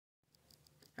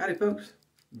Howdy folks,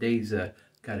 Dave's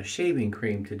got a shaving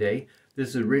cream today.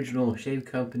 This is Original Shave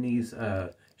Company's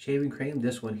shaving cream.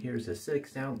 This one here is a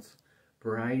 6-ounce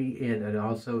variety, and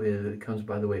it comes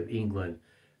by the way of England.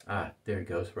 There it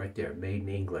goes right there, made in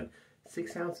England.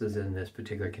 6 ounces in this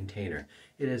particular container.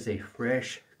 It is a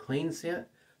fresh, clean scent.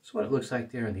 That's what it looks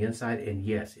like there on the inside, and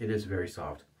yes, it is very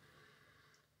soft.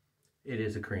 It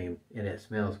is a cream, and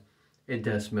it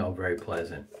does smell very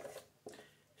pleasant.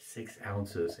 6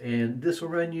 ounces, and this will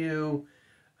run you,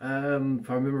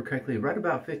 if I remember correctly, right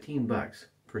about 15 bucks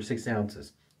for 6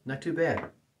 ounces. Not too bad.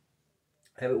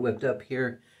 I have it whipped up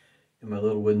here in my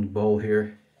little wooden bowl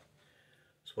here.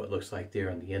 That's what it looks like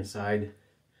there on the inside.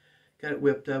 Got it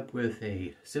whipped up with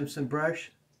a Simpsons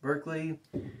brush, Berkeley,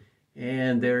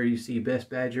 and there you see Best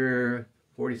Badger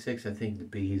 46. I think the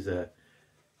B's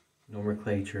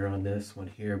nomenclature on this one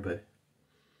here, but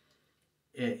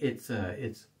it's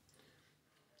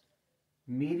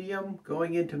medium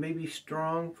going into maybe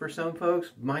strong for some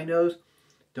folks. My nose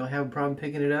don't have a problem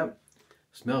picking it up.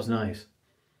 Smells nice,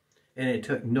 and it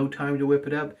took no time to whip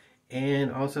it up,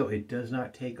 and also it does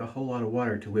not take a whole lot of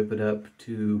water to whip it up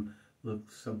to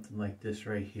look something like this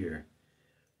right here,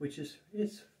 which is,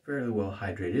 it's fairly well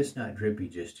hydrated. It's not drippy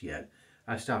just yet.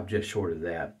 I stopped just short of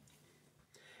that,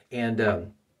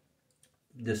 and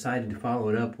decided to follow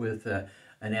it up with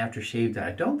an aftershave that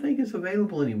I don't think is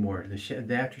available anymore. The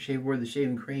aftershave or the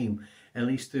shaving cream, at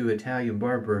least through Italian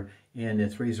Barber, and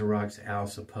it's RazoRock's Al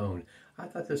Sapone. I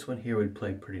thought this one here would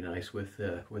play pretty nice with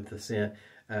the scent.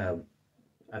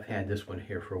 I've had this one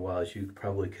here for a while, as you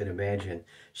probably could imagine.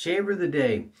 Shaver of the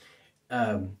day.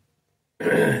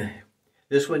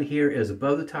 This one here is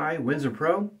above the tie, Windsor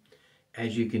Pro.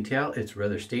 As you can tell, it's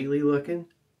rather stately looking,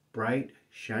 bright,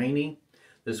 shiny.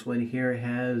 This one here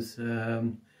has,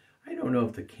 I don't know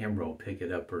if the camera will pick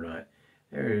it up or not.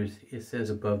 It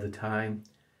says above the tie,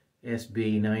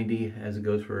 SB 90, as it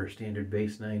goes for standard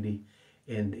base 90,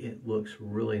 and it looks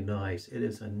really nice. It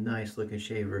is a nice looking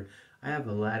shaver. I have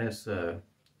a Ladas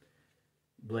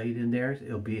blade in there.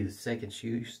 It'll be the second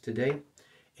use today,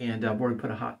 and I'm going to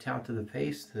put a hot towel to the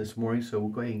face this morning, so we'll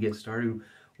go ahead and get started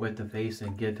with the face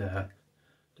and get the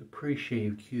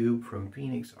pre-shave cube from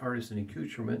Phoenix Artisan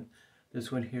Accoutrement. This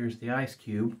one here is the ice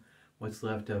cube. What's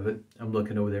left of it. I'm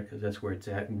looking over there because that's where it's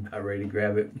at and I'm ready to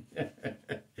grab it.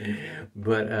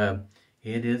 But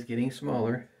it is getting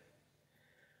smaller.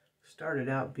 Started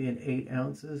out being 8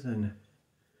 ounces and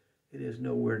it is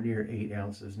nowhere near 8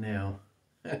 ounces now.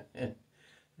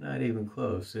 Not even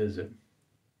close, is it?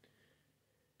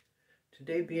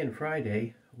 Today being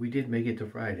Friday, we did make it to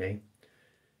Friday.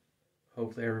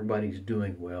 Hopefully everybody's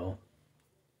doing well.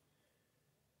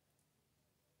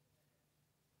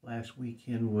 Last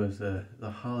weekend was the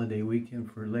holiday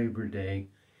weekend for Labor Day,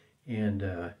 and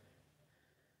I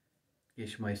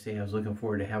guess you might say I was looking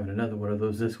forward to having another one of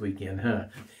those this weekend, huh?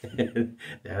 That would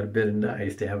have been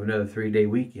nice to have another 3-day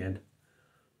weekend.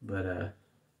 But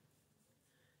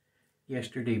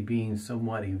yesterday being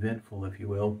somewhat eventful, if you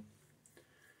will,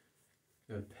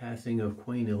 the passing of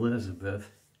Queen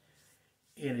Elizabeth,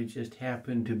 and it just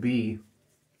happened to be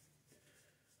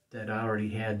that I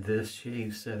already had this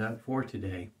shave set up for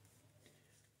today.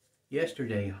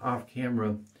 Yesterday, off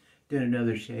camera, did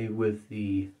another shave with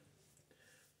the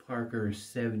Parker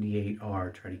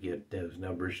 78R, try to get those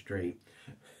numbers straight.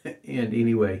 And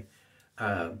anyway,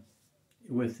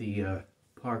 with the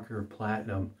Parker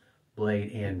Platinum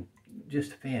blade, and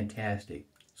just fantastic,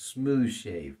 smooth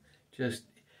shave. Just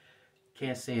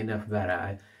can't say enough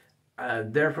about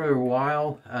it. There for a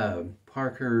while,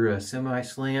 Parker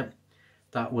Semi-Slant,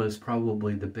 thought was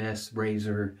probably the best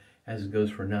razor as it goes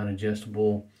for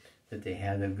non-adjustable that they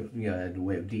had, the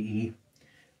way of DE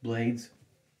blades,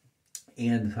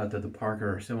 and thought that the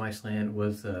Parker Semi-Slant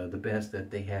was the best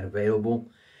that they had available.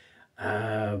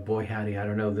 Boy howdy, I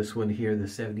don't know, this one here, the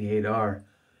 78R,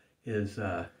 is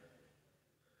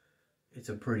it's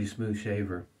a pretty smooth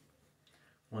shaver.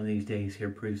 One of these days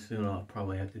here pretty soon I'll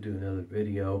probably have to do another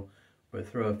video or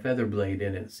throw a feather blade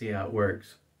in it and see how it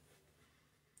works.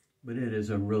 But it is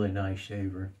a really nice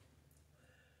shaver.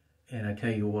 And I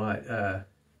tell you what, I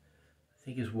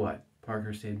think it's what?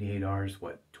 Parker 78R is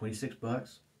what? 26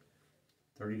 bucks?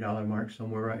 $30 mark,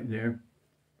 somewhere right in there.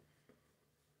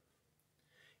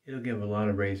 It'll give a lot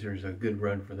of razors a good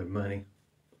run for their money.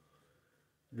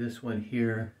 This one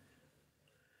here,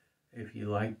 if you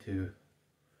like to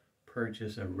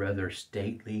purchase a rather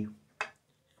stately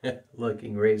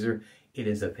looking razor, it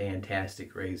is a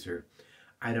fantastic razor.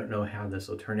 I don't know how this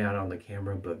will turn out on the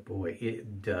camera, but boy,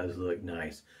 it does look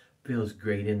nice. Feels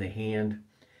great in the hand.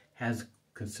 Has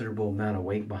considerable amount of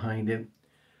weight behind it.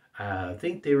 I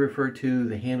think they refer to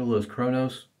the handle as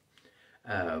Chronos.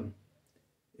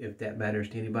 if that matters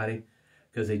to anybody,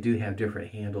 because they do have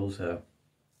different handles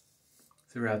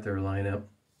throughout their lineup.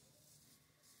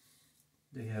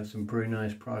 They have some pretty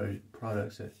nice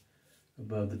products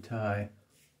above the tie.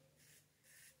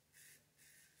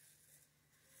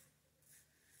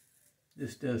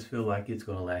 This does feel like it's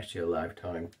going to last you a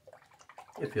lifetime.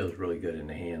 It feels really good in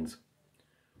the hands.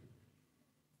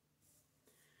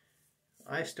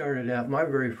 I started out, my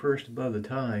very first above the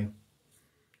tie,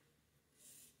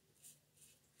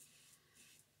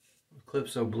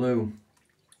 Calypso Blue.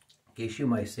 I guess you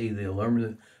might see the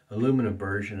aluminum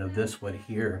version of this one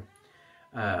here,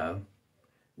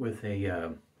 with a,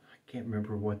 I can't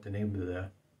remember what the name of the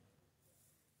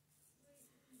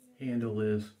handle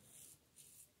is.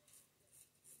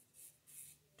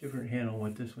 Different handle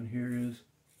what this one here is.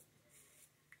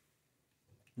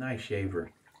 Nice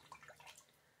shaver.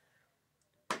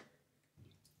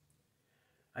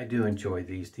 I do enjoy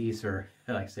these. These are,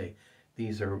 like I say,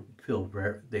 these are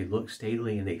they look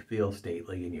stately and they feel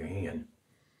stately in your hand.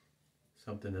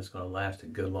 Something that's going to last a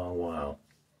good long while.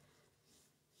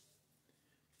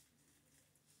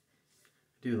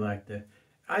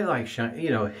 I like shine.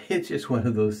 You know, it's just one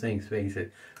of those things. Face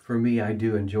it. For me, I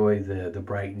do enjoy the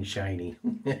bright and shiny.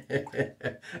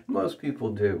 Most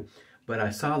people do, but I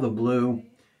saw the blue,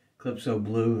 Calypso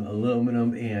Blue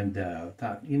aluminum, and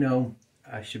thought, you know,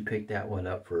 I should pick that one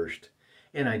up first.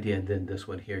 And I did. Then this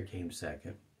one here came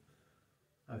second.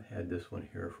 I've had this one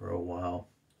here for a while.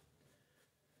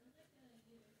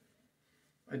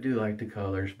 I do like the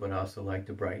colors, but I also like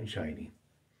the bright and shiny.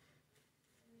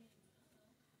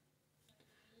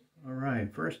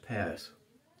 Alright, first pass.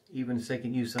 Even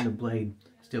second use on the blade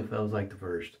still feels like the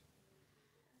first.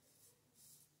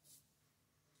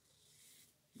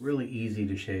 Really easy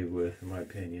to shave with, in my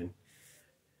opinion.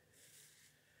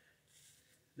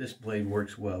 This blade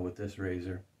works well with this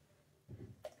razor.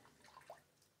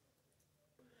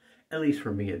 At least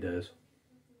for me it does.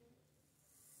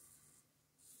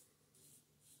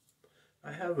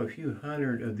 I have a few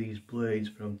hundred of these blades,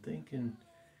 but I'm thinking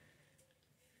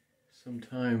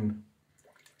sometime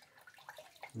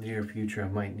in the near future I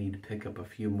might need to pick up a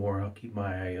few more. I'll keep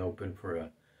my eye open for a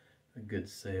good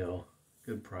sale,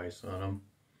 good price on them.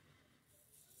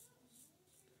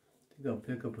 I think I'll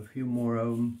pick up a few more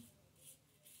of them.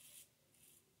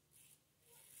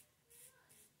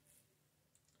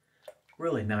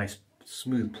 Really nice,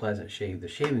 smooth, pleasant shave. The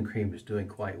shaving cream is doing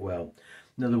quite well.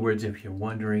 In other words, if you're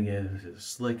wondering, is it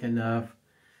slick enough?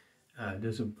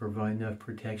 Does it provide enough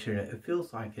protection? It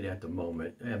feels like it at the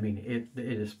moment. I mean, it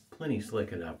is plenty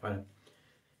slick enough. I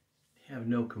have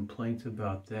no complaints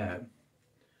about that.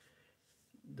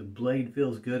 The blade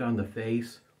feels good on the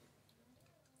face.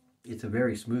 It's a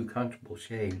very smooth, comfortable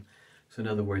shave. So in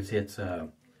other words, it's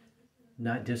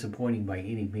not disappointing by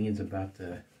any means about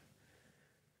the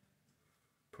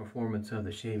performance of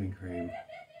the shaving cream.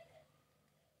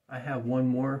 I have one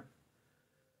more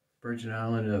Virgin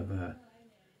Island of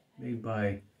made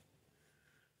by,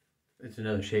 it's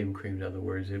another shaving cream. In other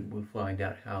words, we'll find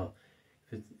out how,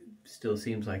 if it still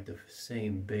seems like the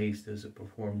same base, does it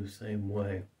perform the same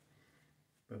way.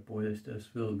 But boy, this does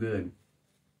feel good.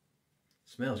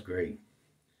 Smells great.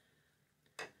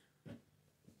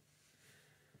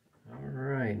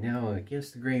 Alright, now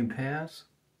against the grain pass.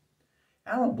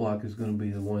 Alum block is going to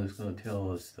be the one that's going to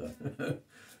tell us the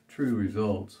true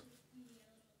results.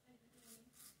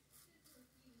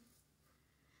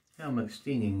 How much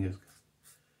stinging is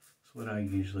what I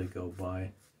usually go by.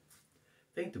 I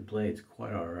think the blade's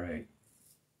quite alright.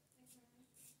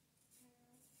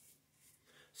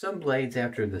 Some blades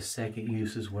after the second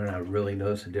use is when I really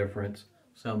notice a difference.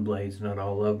 Some blades, not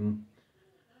all of them.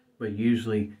 But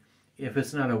usually, if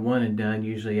it's not a one and done,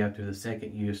 usually after the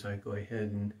second use I go ahead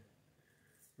and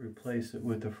replace it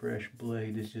with a fresh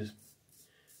blade. It's just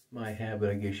my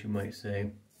habit, I guess you might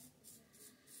say.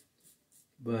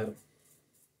 But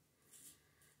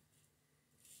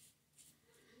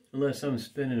unless I'm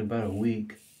spending about a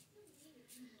week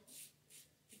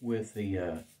with the,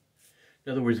 in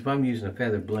other words, if I'm using a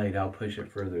feather blade, I'll push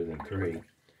it further than 3.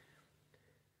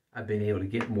 I've been able to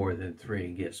get more than 3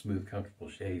 and get smooth, comfortable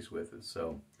shaves with it,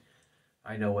 so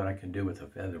I know what I can do with a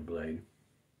feather blade.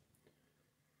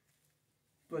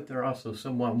 But they're also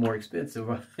somewhat more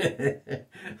expensive.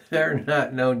 They're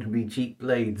not known to be cheap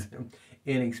blades.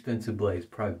 Inexpensive blades,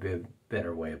 probably a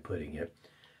better way of putting it.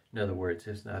 In other words,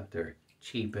 it's not they're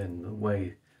cheap in the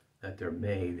way that they're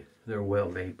made. They're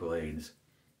well-made blades.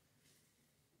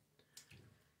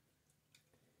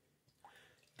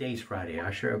 Today's Friday.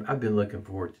 I've been looking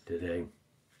forward to today.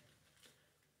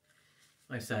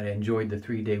 Like I said, I enjoyed the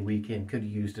 3-day weekend. Could have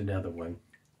used another one.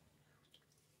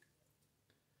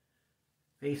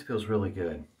 Face feels really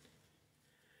good.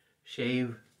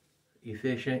 Shave,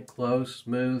 efficient, close,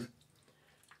 smooth.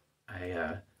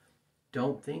 I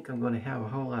don't think I'm going to have a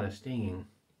whole lot of stinging.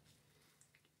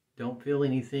 Don't feel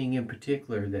anything in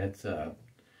particular that's, in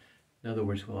other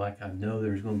words, well, like I know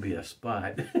there's going to be a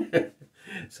spot.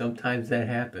 Sometimes that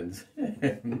happens.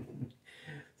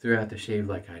 Throughout the shave,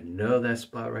 like I know that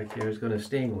spot right there is going to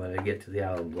sting when I get to the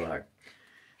alum block.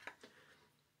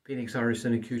 Phoenix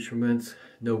Artisan Accoutrements,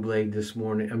 no blade this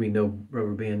morning, no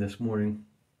rubber band this morning.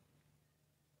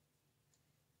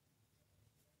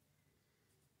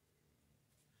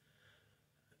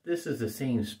 This is the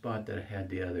same spot that I had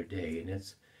the other day, and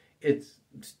it's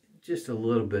just a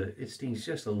little bit, it stings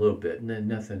just a little bit, and then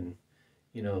nothing,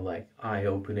 you know, like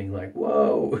eye-opening, like,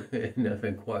 whoa,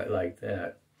 nothing quite like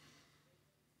that.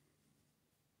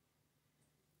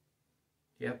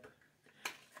 Yep,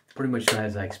 pretty much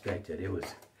as I expected. It was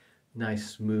nice,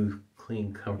 smooth,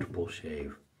 clean, comfortable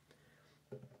shave.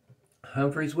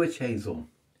 Humphreys Witch Hazel.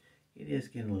 It is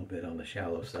getting a little bit on the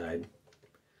shallow side.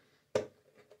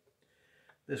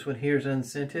 This one here is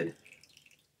unscented.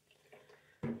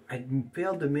 I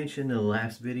failed to mention in the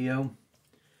last video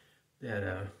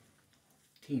that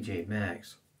TJ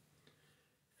Maxx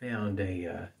found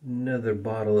another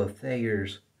bottle of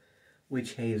Thayer's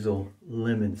Witch Hazel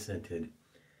lemon scented.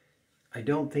 I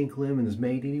don't think lemon's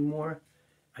made anymore.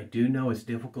 I do know it's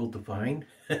difficult to find.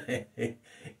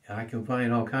 I can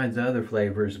find all kinds of other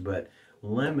flavors, but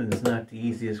lemon's not the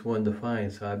easiest one to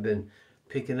find. So I've been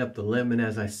picking up the lemon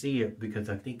as I see it because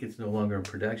I think it's no longer in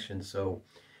production. So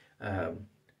at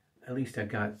least I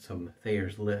got some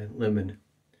Thayer's lemon.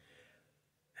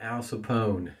 Al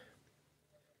Sapone.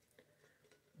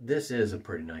 This is a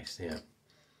pretty nice scent.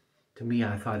 To me,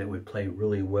 I thought it would play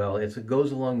really well. It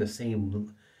goes along the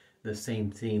same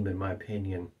theme in my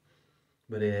opinion,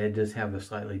 but it does have a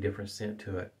slightly different scent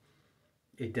to it.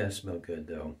 It does smell good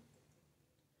though.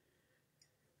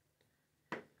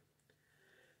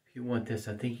 If you want this,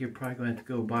 I think you're probably going to have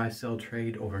to go buy, sell,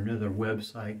 trade, or another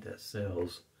website that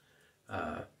sells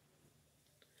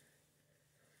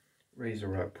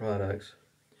RazoRock products.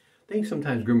 I think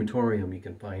sometimes Grumatorium you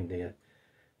can find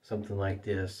something like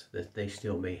this that they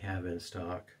still may have in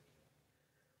stock.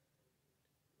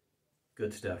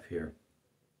 Good stuff here.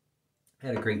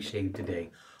 Had a great shave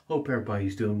today. Hope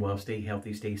everybody's doing well. Stay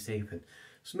healthy, stay safe, and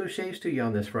smooth shaves to you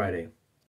on this Friday.